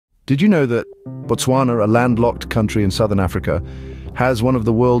Did you know that Botswana, a landlocked country in southern Africa, has one of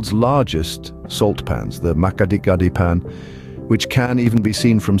the world's largest salt pans, the Makgadikgadi pan, which can even be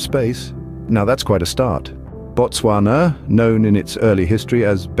seen from space? Now that's quite a start. Botswana, known in its early history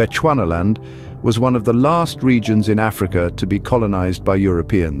as Bechuanaland, was one of the last regions in Africa to be colonized by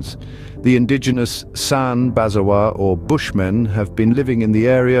Europeans. The indigenous San Bazawa, or Bushmen, have been living in the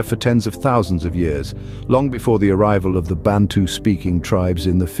area for tens of thousands of years, long before the arrival of the Bantu-speaking tribes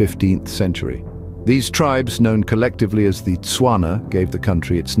in the 15th century. These tribes, known collectively as the Tswana, gave the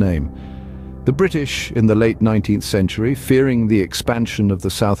country its name. The British, in the late 19th century, fearing the expansion of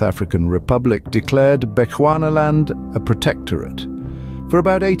the South African Republic, declared Bechuanaland a protectorate. For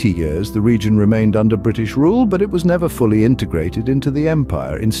about 80 years, the region remained under British rule, but it was never fully integrated into the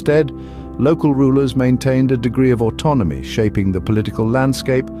empire. Instead, local rulers maintained a degree of autonomy, shaping the political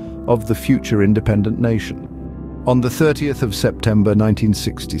landscape of the future independent nation. On the 30th of September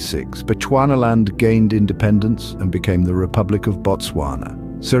 1966, Bechuanaland gained independence and became the Republic of Botswana.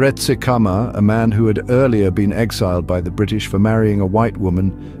 Seretse Khama, a man who had earlier been exiled by the British for marrying a white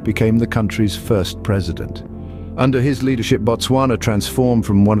woman, became the country's first president. Under his leadership, Botswana transformed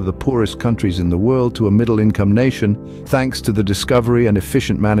from one of the poorest countries in the world to a middle-income nation, thanks to the discovery and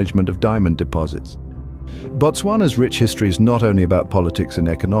efficient management of diamond deposits. Botswana's rich history is not only about politics and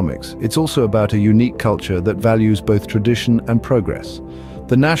economics, it's also about a unique culture that values both tradition and progress.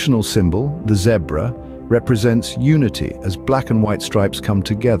 The national symbol, the zebra, represents unity as black and white stripes come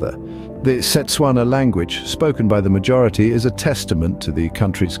together. The Setswana language, spoken by the majority, is a testament to the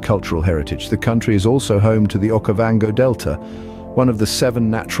country's cultural heritage. The country is also home to the Okavango Delta, one of the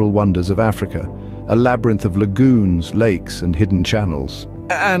 7 natural wonders of Africa, a labyrinth of lagoons, lakes, and hidden channels.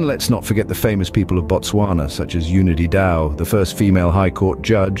 And let's not forget the famous people of Botswana, such as Unity Dao, the first female High Court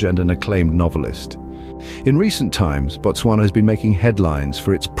judge and an acclaimed novelist. In recent times, Botswana has been making headlines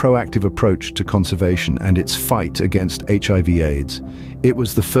for its proactive approach to conservation and its fight against HIV/AIDS. It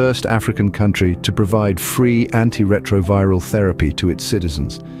was the first African country to provide free antiretroviral therapy to its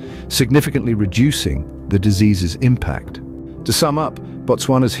citizens, significantly reducing the disease's impact. To sum up,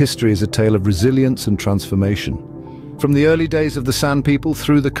 Botswana's history is a tale of resilience and transformation. From the early days of the San people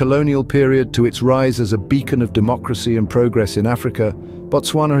through the colonial period to its rise as a beacon of democracy and progress in Africa,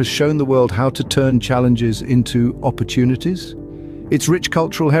 Botswana has shown the world how to turn challenges into opportunities. Its rich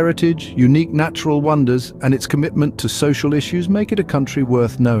cultural heritage, unique natural wonders, and its commitment to social issues make it a country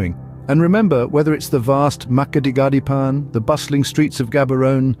worth knowing. And remember, whether it's the vast Makgadikgadi pan, the bustling streets of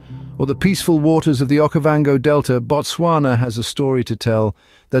Gaborone, or the peaceful waters of the Okavango Delta, Botswana has a story to tell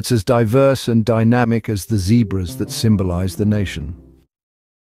that's as diverse and dynamic as the zebras that symbolize the nation.